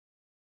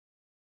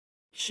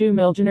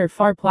miljoner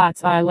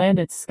Platz I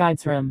landets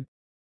skyddsrum.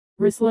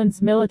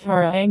 Russlands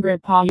militara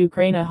angrepp på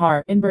Ukraina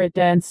har inbrit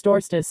den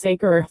största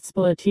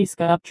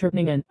säkerhetspolitiska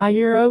upptrappningen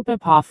I Europa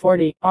på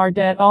 40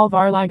 det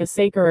allvarliga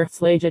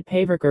säkerhetsläget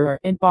påverkar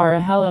inte bara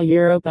hela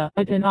Europa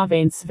utan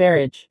även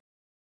Sverige.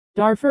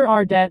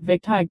 Därför det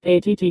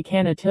viktigt att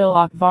kan till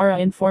och vara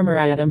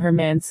informerad hur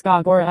man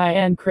ska gå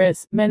in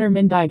kris,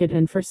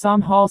 myndigheten för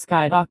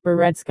samhällsskydd och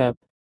beredskap.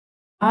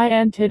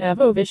 Tid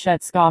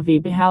överviset ska vi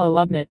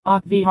behålla lugnet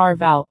och vi har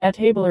val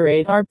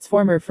etablerat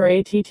arbetsformer för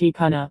att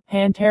kunna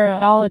hantera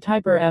alla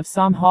typer av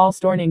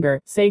samhällsstörningar,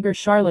 säger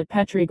Charlotte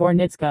Petri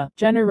Gornitska,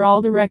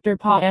 generaldirektör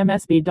på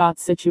MSB.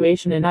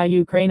 Situationen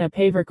I Ukraina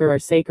påverkar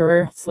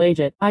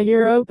säkerhetsläget I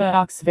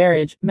Europa och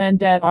Sverige, men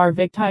det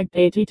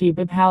viktigt att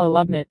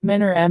behålla lugnet,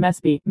 menar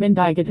MSB,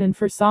 myndigheten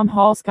för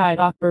samhällsskydd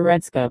och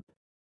beredskap.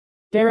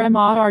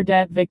 Däremot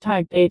det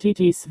viktigt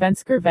att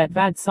svenskar vet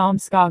vad som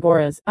ska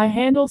göras I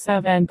händelse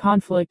av en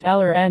konflikt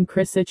eller en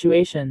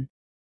krissituation.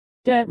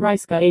 Det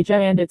ryska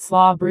agendet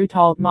slå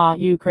brutalt mot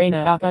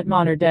Ukraina och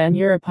utmanar den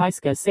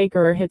europeiska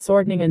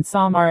säkerhetsordningen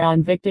som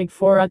en viktig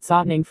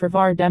förutsättning för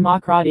vår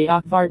demokrati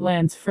och vårt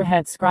lands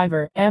frihet,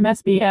 skriver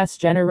MSBs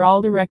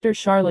generaldirektör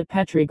Charlotte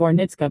Petri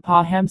Gornitska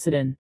på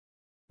hemsidan.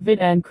 Vid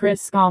en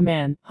kris ska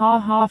man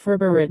ha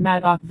förberett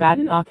mat och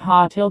vatten och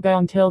ha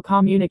tillgång till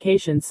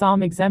kommunikation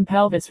som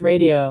exempelvis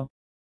radio.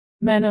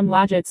 Men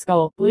laget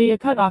skall bli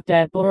akut och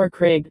det blir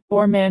krig,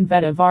 bör man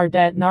veta var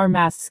det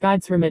närmast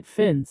skyddsrummet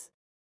finns.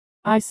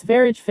 I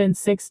Sverige finns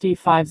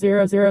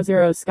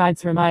 65000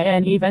 skyddsrum I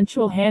en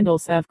eventuell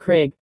händelse av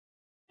krig.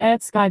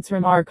 Ett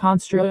skyddsrum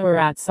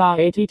konstruerat så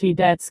att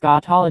det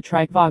ska tåla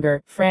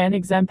tryckvågor, från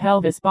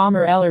exempelvis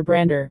bomber eller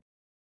bränder.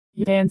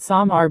 Ytan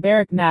som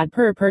beräknad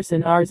per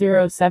person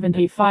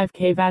 0,75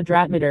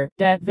 kvadratmeter,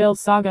 det vill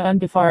säga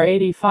ungefär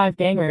 85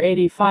 gånger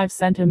 85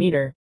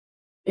 centimeter.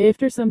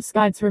 Eftersom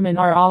skyddsrummen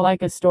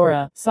lika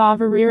stora, så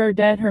varierar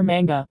det hur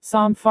många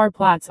som får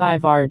plats I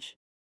varje.